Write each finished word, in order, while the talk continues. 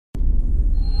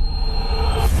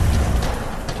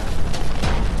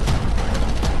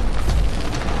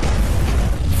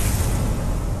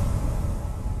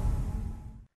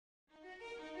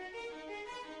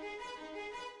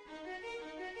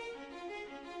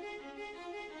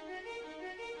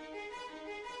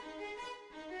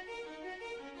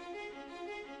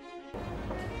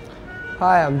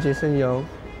Hi, I'm JaeYoong,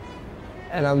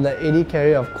 and I'm the AD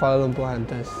carry of Kuala Lumpur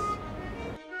Hunters.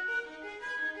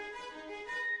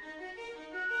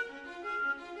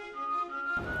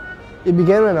 It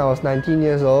began when I was 19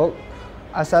 years old.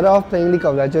 I started off playing League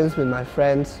of Legends with my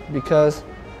friends because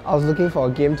I was looking for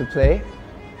a game to play,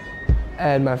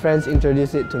 and my friends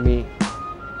introduced it to me.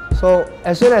 So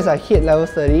as soon as I hit level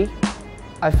 30,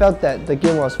 I felt that the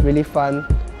game was really fun,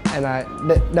 and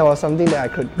that was something that I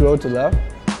could grow to love.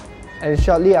 And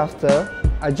shortly after,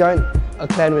 I joined a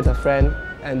clan with a friend,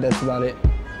 and that's about it.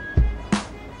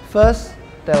 First,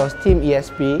 there was Team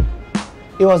ESP.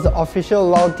 It was the official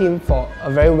LoL team for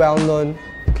a very well-known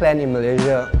clan in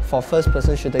Malaysia for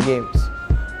first-person shooter games.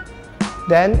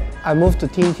 Then, I moved to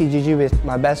Team TGG with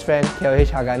my best friend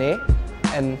KLH Hagane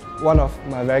and one of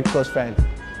my very close friends.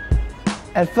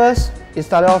 At first, it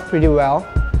started off pretty well,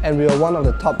 and we were one of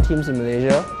the top teams in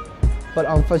Malaysia, but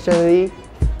unfortunately,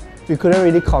 we couldn't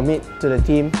really commit to the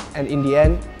team, and in the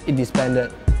end, it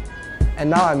disbanded. And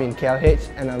now I'm in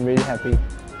KLH, and I'm really happy.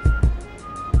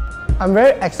 I'm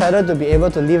very excited to be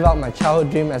able to live out my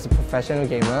childhood dream as a professional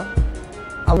gamer.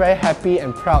 I'm very happy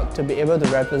and proud to be able to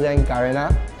represent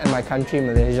Garena and my country,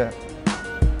 Malaysia.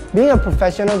 Being a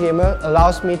professional gamer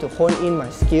allows me to hone in my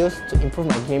skills to improve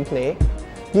my gameplay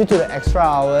due to the extra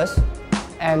hours,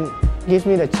 and gives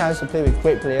me the chance to play with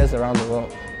great players around the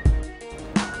world.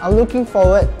 I'm looking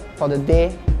forward for the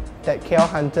day that KL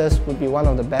Hunters would be one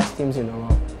of the best teams in the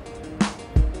world.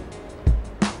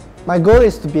 My goal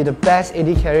is to be the best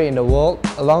AD carry in the world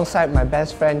alongside my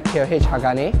best friend KLH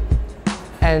Hagane,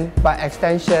 and by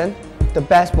extension, the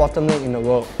best bottom lane in the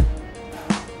world.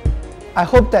 I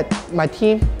hope that my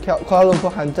team, Kuala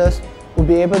Lumpur Hunters, will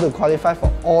be able to qualify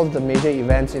for all the major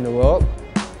events in the world,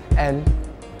 and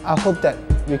I hope that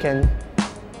we can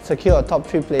secure a top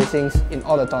 3 placings in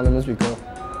all the tournaments we go.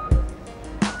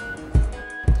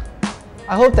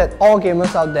 I hope that all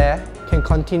gamers out there can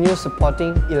continue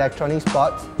supporting electronic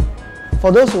sports. For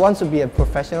those who want to be a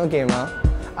professional gamer,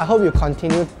 I hope you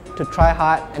continue to try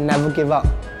hard and never give up,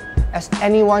 as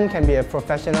anyone can be a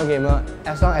professional gamer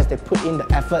as long as they put in the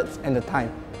efforts and the time.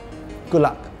 Good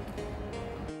luck!